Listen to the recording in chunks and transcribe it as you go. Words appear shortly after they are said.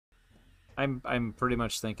I'm pretty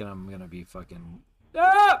much thinking I'm gonna be fucking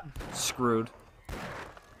screwed.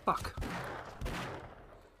 Fuck.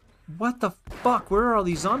 What the fuck? Where are all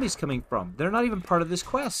these zombies coming from? They're not even part of this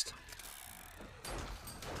quest.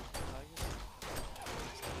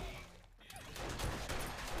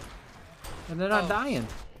 And they're not dying.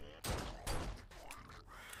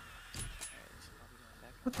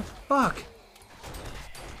 What the fuck?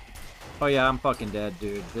 Oh yeah, I'm fucking dead,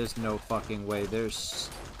 dude. There's no fucking way.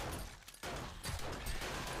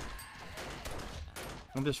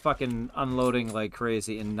 I'm just fucking unloading like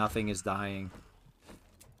crazy and nothing is dying.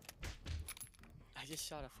 I just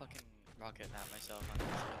shot a fucking rocket at myself.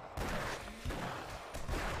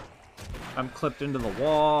 I'm clipped into the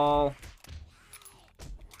wall.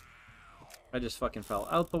 I just fucking fell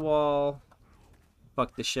out the wall.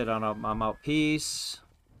 Fuck the shit on my mouthpiece.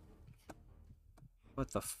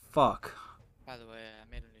 What the fuck? By the way, I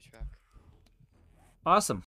made a new truck. Awesome.